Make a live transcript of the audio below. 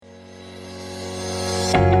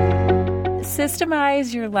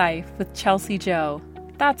Systemize Your Life with Chelsea Joe.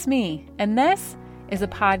 That's me, and this is a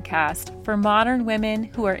podcast for modern women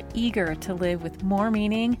who are eager to live with more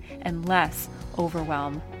meaning and less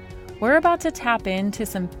overwhelm. We're about to tap into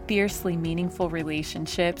some fiercely meaningful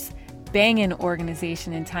relationships, banging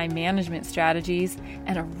organization and time management strategies,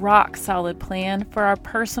 and a rock-solid plan for our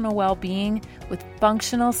personal well-being with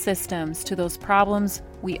functional systems to those problems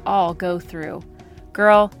we all go through.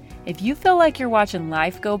 Girl, if you feel like you're watching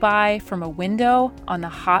life go by from a window on the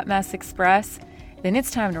Hot Mess Express, then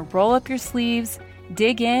it's time to roll up your sleeves,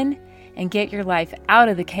 dig in, and get your life out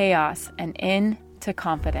of the chaos and into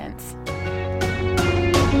confidence.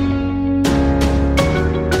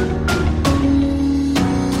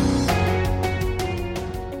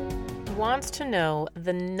 Wants to know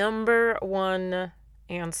the number one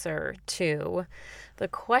answer to the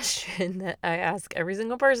question that I ask every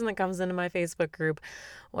single person that comes into my Facebook group.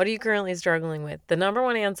 What are you currently struggling with? The number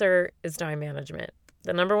one answer is time management.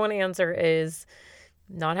 The number one answer is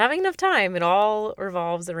not having enough time. It all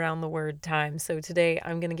revolves around the word time. So today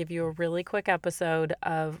I'm going to give you a really quick episode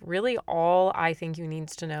of really all I think you need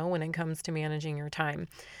to know when it comes to managing your time.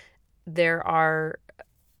 There are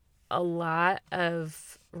a lot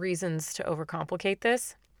of reasons to overcomplicate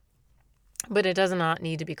this, but it does not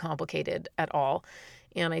need to be complicated at all.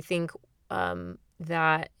 And I think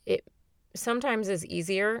that it sometimes is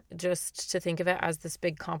easier just to think of it as this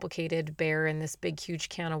big complicated bear in this big huge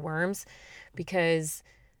can of worms, because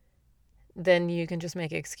then you can just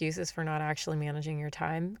make excuses for not actually managing your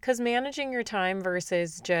time. Because managing your time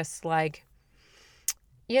versus just letting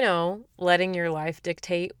your life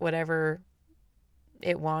dictate whatever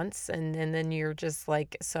it wants and then you're just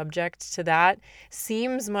subject to that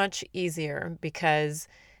seems much easier, because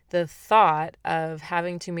the thought of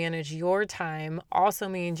having to manage your time also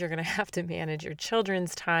means you're going to have to manage your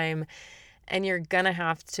children's time, and you're going to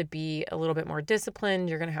have to be a little bit more disciplined.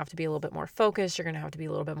 You're going to have to be a little bit more focused. You're going to have to be a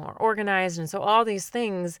little bit more organized. And so all these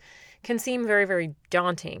things can seem very, very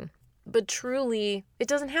daunting. But truly, it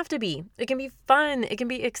doesn't have to be. It can be fun. It can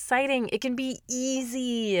be exciting. It can be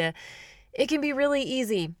easy. It can be really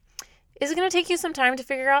easy. Is it going to take you some time to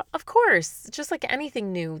figure out? Of course. Just like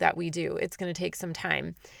anything new that we do, it's going to take some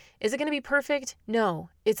time. Is it going to be perfect? No,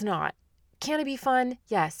 it's not. Can it be fun?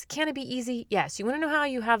 Yes. Can it be easy? Yes. You want to know how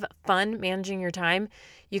you have fun managing your time?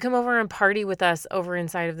 You come over and party with us over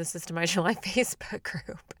inside of the Systemize Your Life Facebook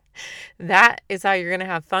group. That is how you're going to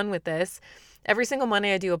have fun with this. Every single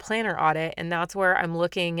Monday I do a planner audit, and that's where I'm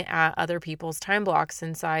looking at other people's time blocks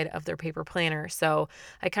inside of their paper planner. So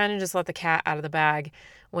I kind of just let the cat out of the bag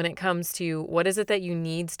when it comes to what is it that you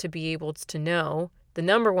need to be able to know, the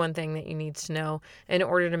number one thing that you need to know in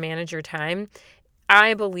order to manage your time.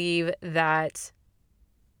 I believe that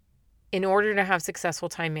in order to have successful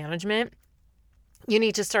time management, you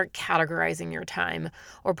need to start categorizing your time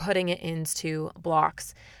or putting it into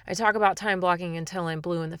blocks. I talk about time blocking until I'm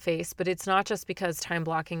blue in the face, but it's not just because time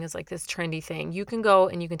blocking is like this trendy thing. You can go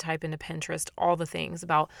and you can type into Pinterest all the things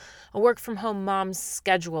about a work from home mom's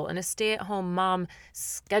schedule and a stay at home mom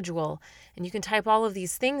schedule. And you can type all of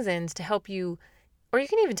these things in to help you, or you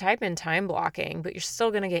can even type in time blocking, but you're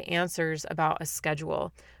still going to get answers about a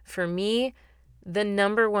schedule. For me, the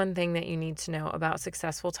number one thing that you need to know about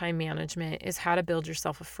successful time management is how to build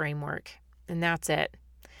yourself a framework. And that's it.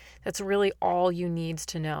 That's really all you need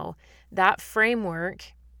to know. That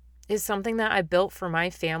framework is something that I built for my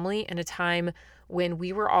family in a time when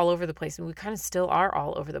we were all over the place, and we kind of still are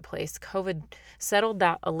all over the place. COVID settled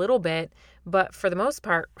that a little bit, but for the most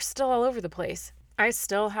part, we're still all over the place. I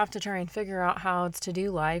still have to try and figure out how to do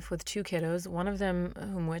life with two kiddos, one of them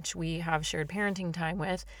whom which we have shared parenting time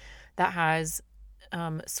with, that has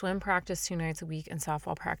swim practice 2 nights a week and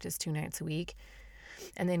softball practice 2 nights a week,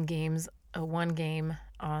 and then games, one game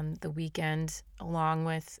on the weekend, along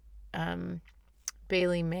with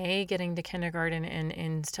Bailey May getting to kindergarten and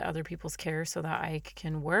into other people's care so that I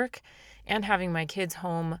can work, and having my kids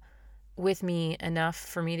home with me enough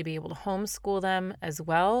for me to be able to homeschool them as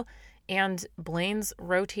well, and Blaine's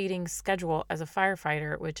rotating schedule as a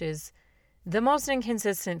firefighter, which is the most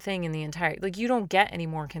inconsistent thing in the entire, you don't get any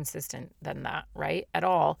more consistent than that, right? At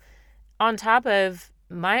all. On top of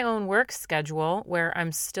my own work schedule, where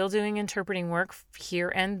I'm still doing interpreting work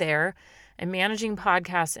here and there. I'm managing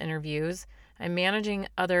podcast interviews. I'm managing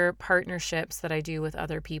other partnerships that I do with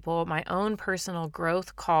other people, my own personal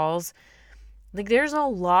growth calls. There's a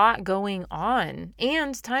lot going on,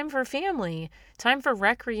 and time for family, time for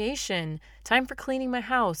recreation, time for cleaning my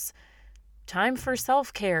house, time for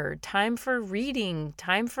self-care, time for reading,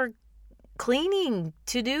 time for cleaning,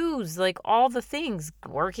 to-dos, all the things,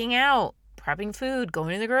 working out, prepping food,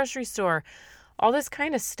 going to the grocery store, All this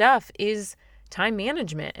kind of stuff is time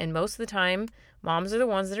management. And most of the time, moms are the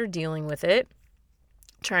ones that are dealing with it,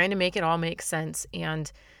 trying to make it all make sense.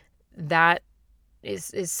 And that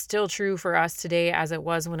is still true for us today as it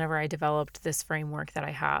was whenever I developed this framework that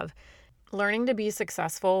I have. Learning to be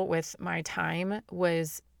successful with my time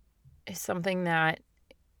is something that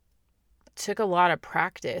took a lot of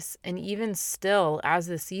practice. And even still, as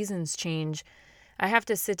the seasons change, I have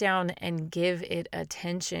to sit down and give it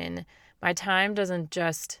attention. My time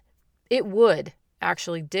it would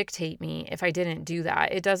actually dictate me if I didn't do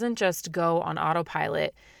that. It doesn't just go on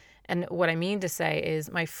autopilot. And what I mean to say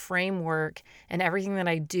is my framework and everything that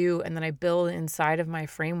I do and that I build inside of my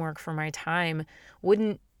framework for my time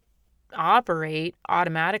wouldn't operate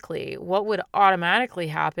automatically. What would automatically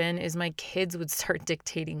happen is my kids would start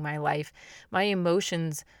dictating my life, my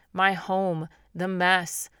emotions, my home, the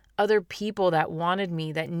mess, other people that wanted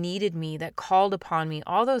me, that needed me, that called upon me.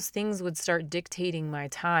 All those things would start dictating my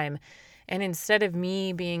time. And instead of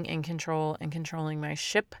me being in control and controlling my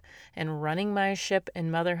ship and running my ship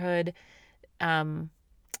in motherhood,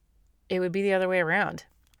 it would be the other way around.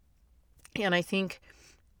 And I think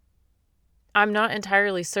I'm not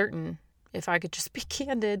entirely certain, if I could just be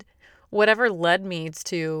candid, whatever led me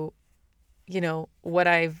to, what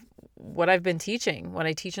I've been teaching, what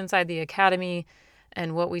I teach inside the academy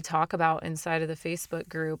and what we talk about inside of the Facebook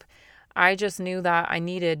group. I just knew that I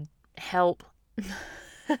needed help.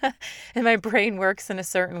 And my brain works in a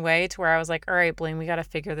certain way to where I was like, all right, Blaine, we got to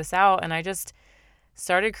figure this out. And I just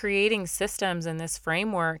started creating systems in this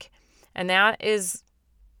framework. And that is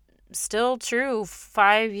still true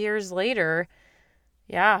 5 years later.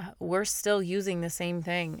 Yeah, we're still using the same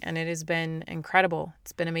thing. And it has been incredible.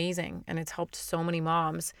 It's been amazing. And it's helped so many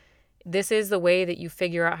moms. This is the way that you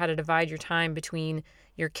figure out how to divide your time between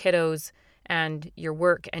your kiddos and your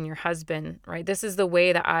work and your husband, right? This is the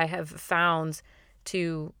way that I have found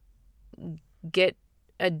to get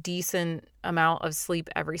a decent amount of sleep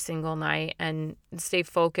every single night and stay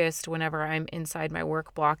focused whenever I'm inside my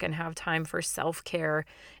work block and have time for self-care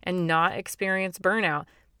and not experience burnout.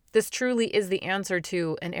 This truly is the answer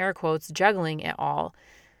to, in air quotes, juggling it all.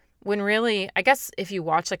 When really, I guess if you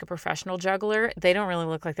watch like a professional juggler, they don't really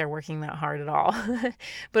look like they're working that hard at all.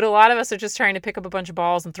 But a lot of us are just trying to pick up a bunch of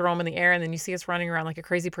balls and throw them in the air. And then you see us running around like a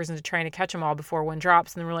crazy person to trying to catch them all before one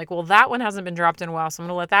drops. And then we're like, well, that one hasn't been dropped in a while, so I'm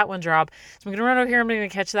going to let that one drop. So I'm going to run over here. I'm going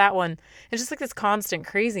to catch that one. It's just like this constant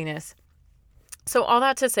craziness. So all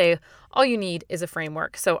that to say, all you need is a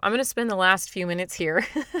framework. So I'm going to spend the last few minutes here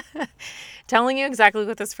telling you exactly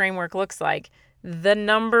what this framework looks like. The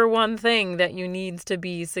number one thing that you need to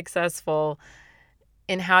be successful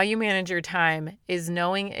in how you manage your time is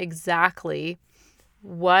knowing exactly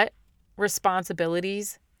what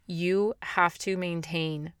responsibilities you have to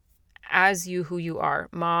maintain as who you are.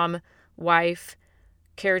 Mom, wife,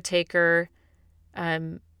 caretaker,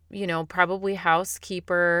 probably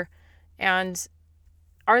housekeeper. And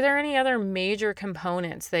are there any other major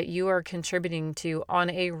components that you are contributing to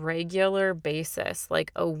on a regular basis,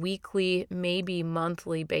 like a weekly, maybe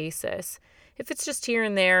monthly basis? If it's just here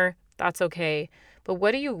and there, that's okay. But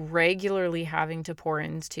what are you regularly having to pour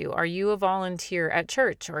into? Are you a volunteer at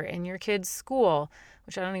church or in your kid's school?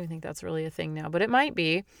 Which I don't even think that's really a thing now, but it might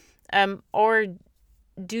be. Or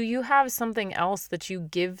do you have something else that you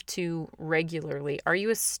give to regularly? Are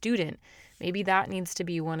you a student? Maybe that needs to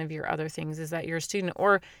be one of your other things, is that you're a student.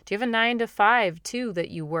 Or do you have a 9 to 5 too that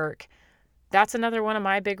you work? That's another one of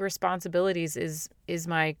my big responsibilities is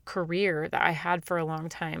my career that I had for a long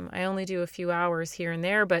time. I only do a few hours here and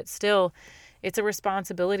there, but still it's a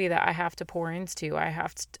responsibility that I have to pour into. I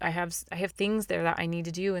have things there that I need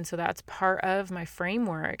to do. And so that's part of my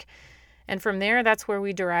framework. And from there, that's where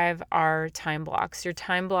we derive our time blocks. Your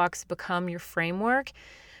time blocks become your framework,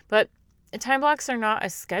 but time blocks are not a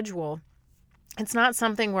schedule. It's not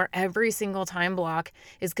something where every single time block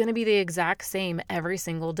is going to be the exact same every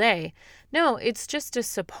single day. No, it's just a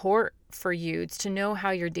support for you. It's to know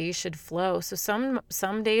how your day should flow. So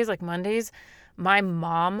some days, like Mondays, my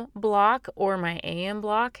mom block or my AM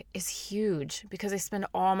block is huge because I spend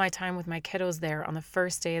all my time with my kiddos there on the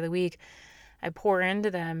first day of the week. I pour into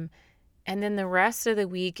them. And then the rest of the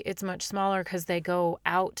week, it's much smaller because they go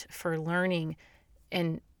out for learning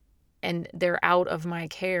and they're out of my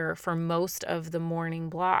care for most of the morning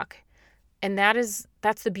block. And that's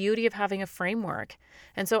the beauty of having a framework.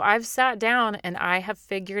 And so I've sat down and I have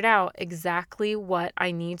figured out exactly what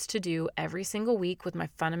I need to do every single week with my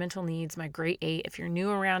fundamental needs, my Great 8. If you're new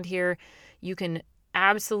around here, you can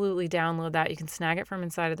absolutely download that. You can snag it from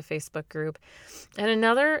inside of the Facebook group. And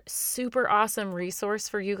another super awesome resource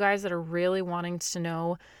for you guys that are really wanting to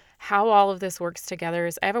know how all of this works together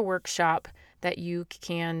is I have a workshop that you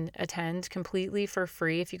can attend completely for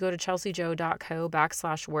free. If you go to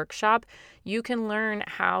chelseajoe.co/workshop, you can learn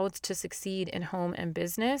how to succeed in home and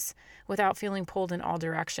business without feeling pulled in all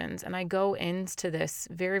directions. And I go into this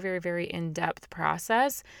very, very, very in-depth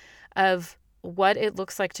process of what it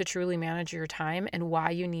looks like to truly manage your time and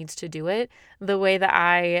why you need to do it the way that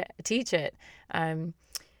I teach it.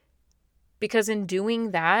 Because in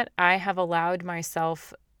doing that, I have allowed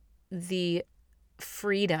myself the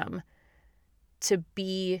freedom to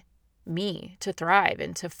be me, to thrive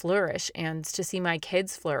and to flourish and to see my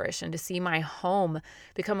kids flourish and to see my home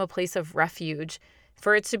become a place of refuge,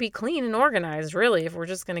 for it to be clean and organized, really, if we're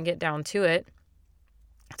just going to get down to it,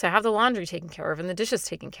 to have the laundry taken care of and the dishes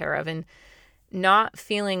taken care of, and not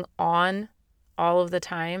feeling on all of the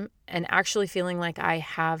time and actually feeling like I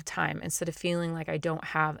have time instead of feeling like I don't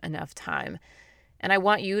have enough time. And I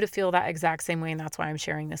want you to feel that exact same way, and that's why I'm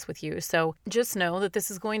sharing this with you. So just know that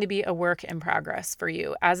this is going to be a work in progress for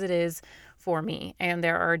you, as it is for me. And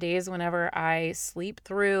there are days whenever I sleep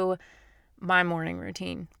through my morning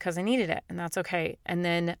routine because I needed it, and that's okay. And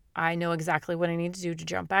then I know exactly what I need to do to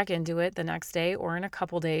jump back into it the next day or in a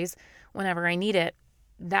couple days whenever I need it.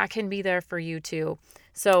 That can be there for you too.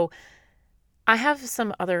 So I have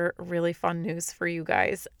some other really fun news for you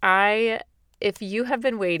guys. If you have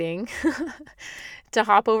been waiting to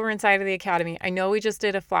hop over inside of the Academy, I know we just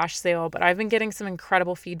did a flash sale, but I've been getting some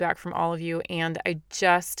incredible feedback from all of you, and I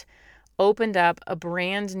just opened up a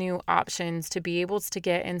brand new options to be able to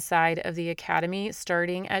get inside of the Academy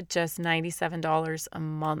starting at just $97 a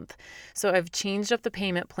month. So I've changed up the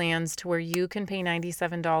payment plans to where you can pay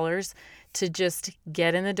 $97 to just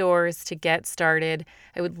get in the doors, to get started.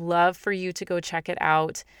 I would love for you to go check it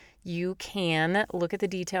out. You can look at the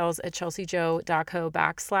details at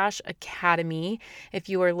chelseajoe.co/academy if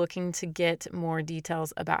you are looking to get more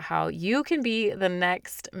details about how you can be the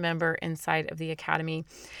next member inside of the Academy.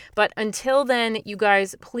 But until then, you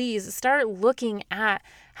guys, please start looking at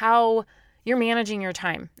how you're managing your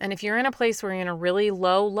time. And if you're in a place where you're in a really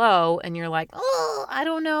low and you're like, oh, I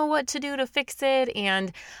don't know what to do to fix it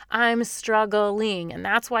and I'm struggling. And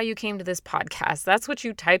that's why you came to this podcast. That's what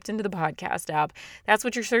you typed into the podcast app. That's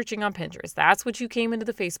what you're searching on Pinterest. That's what you came into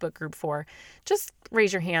the Facebook group for. Just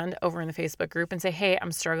raise your hand over in the Facebook group and say, hey,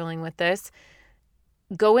 I'm struggling with this.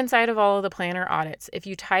 Go inside of all of the planner audits. If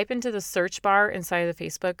you type into the search bar inside of the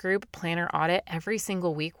Facebook group, planner audit, every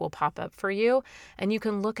single week will pop up for you. And you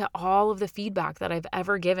can look at all of the feedback that I've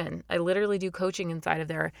ever given. I literally do coaching inside of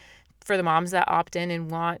there for the moms that opt in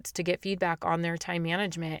and want to get feedback on their time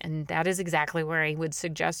management. And that is exactly where I would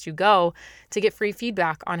suggest you go to get free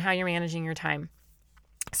feedback on how you're managing your time.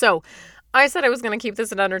 So I said I was going to keep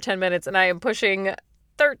this in under 10 minutes, and I am pushing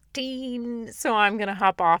 13. So I'm going to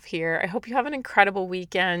hop off here. I hope you have an incredible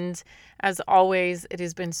weekend. As always, it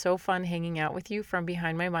has been so fun hanging out with you from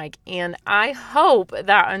behind my mic. And I hope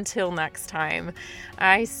that until next time,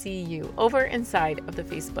 I see you over inside of the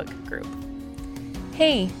Facebook group.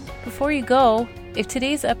 Hey, before you go, if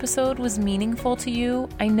today's episode was meaningful to you,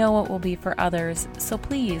 I know it will be for others. So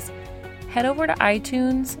please head over to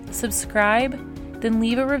iTunes, subscribe, then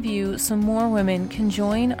leave a review so more women can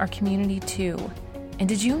join our community too. And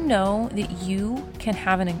did you know that you can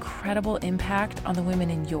have an incredible impact on the women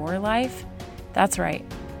in your life? That's right.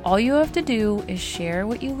 All you have to do is share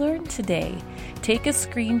what you learned today. Take a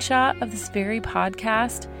screenshot of this very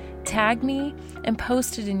podcast, tag me, and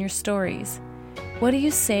post it in your stories. What do you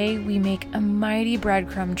say we make a mighty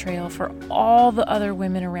breadcrumb trail for all the other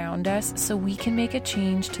women around us so we can make a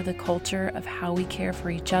change to the culture of how we care for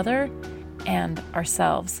each other and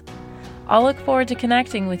ourselves? I'll look forward to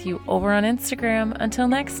connecting with you over on Instagram. Until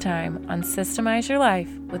next time on Systemize Your Life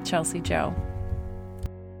with Chelsea Joe.